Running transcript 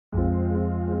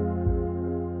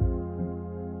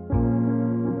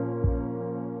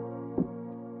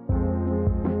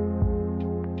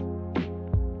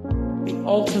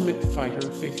Ultimate Fighter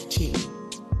 15.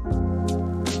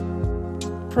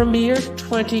 Premiered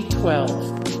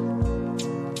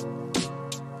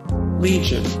 2012.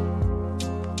 Legion.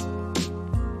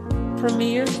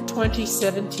 Premiered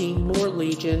 2017. More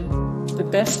Legion. The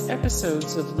best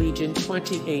episodes of Legion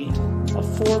 28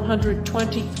 of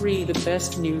 423. The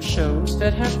best new shows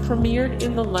that have premiered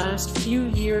in the last few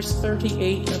years.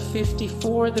 38 of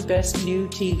 54. The best new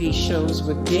TV shows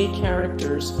with gay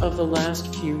characters of the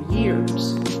last few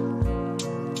years.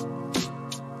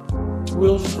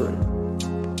 Wilfred.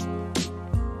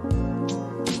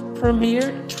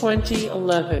 Premiered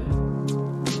 2011.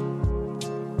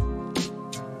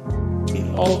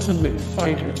 The Ultimate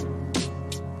Fighter.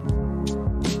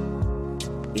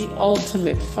 The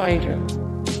Ultimate Fighter.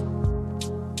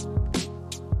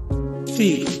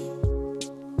 Thief.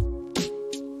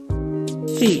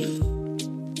 Thief.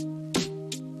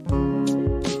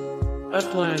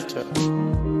 Atlanta.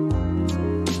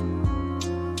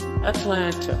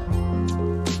 Atlanta.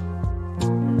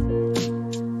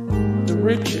 The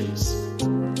Riches.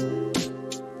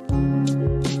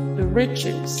 The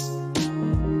Riches.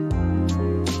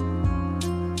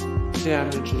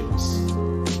 Damages.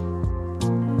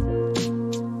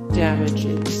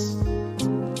 Damages.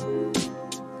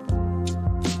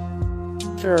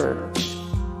 Verge.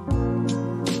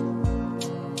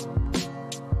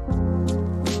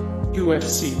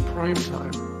 UFC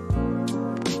Primetime.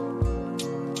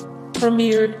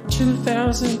 Premiered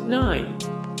 2009.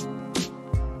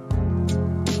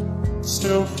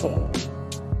 Snowfall.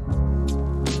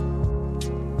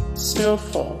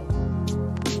 Snowfall.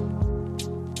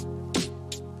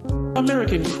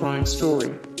 American Crime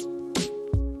Story.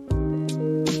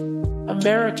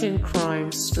 American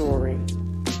Crime Story.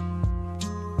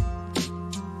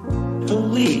 The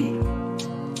League.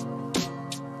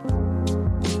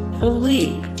 The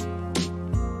League.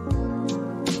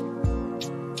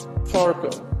 Fargo.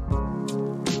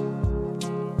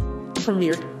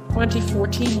 Premiered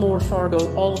 2014. More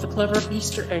Fargo. All the clever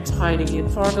Easter eggs hiding in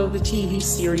Fargo the TV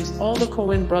series. All the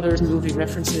Coen brothers movie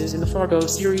references in the Fargo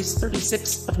series.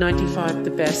 36 of 95.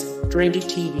 The best dreamy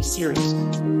TV series.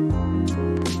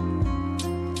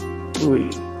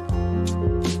 Louis.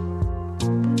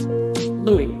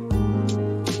 Louis.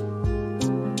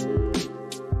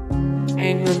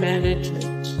 Anger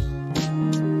Management.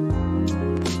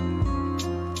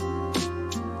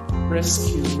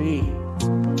 Rescue Me.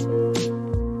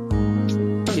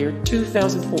 Year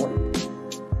 2004.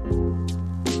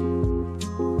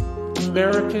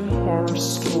 American Horror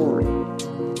Story.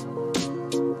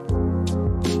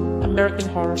 American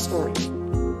Horror Story.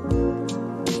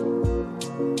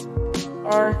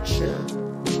 Archer.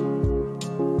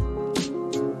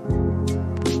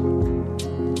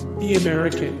 The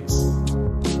Americans.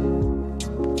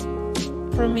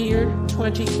 Premiered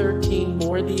 2013.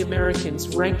 More The Americans,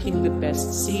 ranking the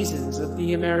best seasons of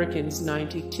The Americans.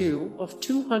 92 of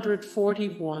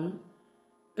 241.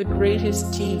 The greatest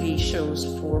TV shows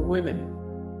for women.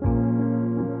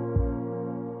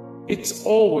 It's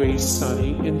Always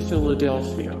Sunny in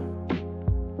Philadelphia.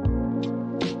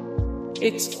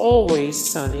 It's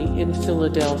Always Sunny in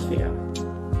Philadelphia.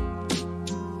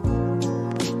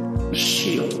 The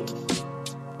Shield.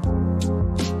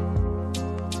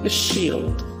 The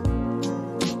Shield.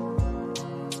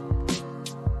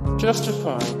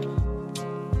 Justified.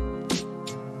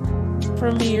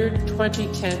 Premiered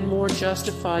 2010. More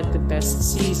Justified. The best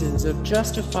seasons of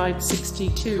Justified.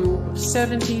 62 of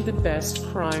 70. The best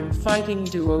crime fighting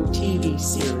duo TV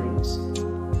series.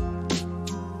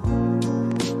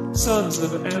 Sons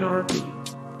of Anarchy.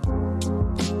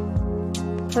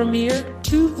 Premiered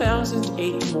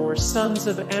 2008. More Sons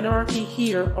of Anarchy.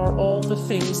 Here are all the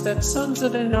things that Sons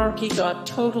of Anarchy got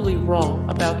totally wrong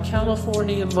about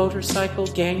California motorcycle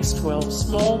gangs. 12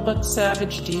 small but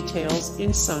savage details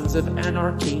in Sons of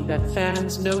Anarchy that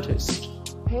fans noticed.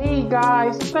 Hey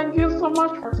guys, thank you so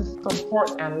much for the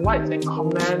support and likes and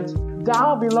comments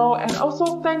down below, and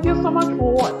also thank you so much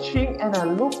for watching, and I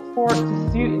look forward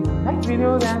to see you in the next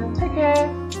video. Then take care.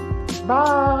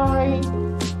 Bye.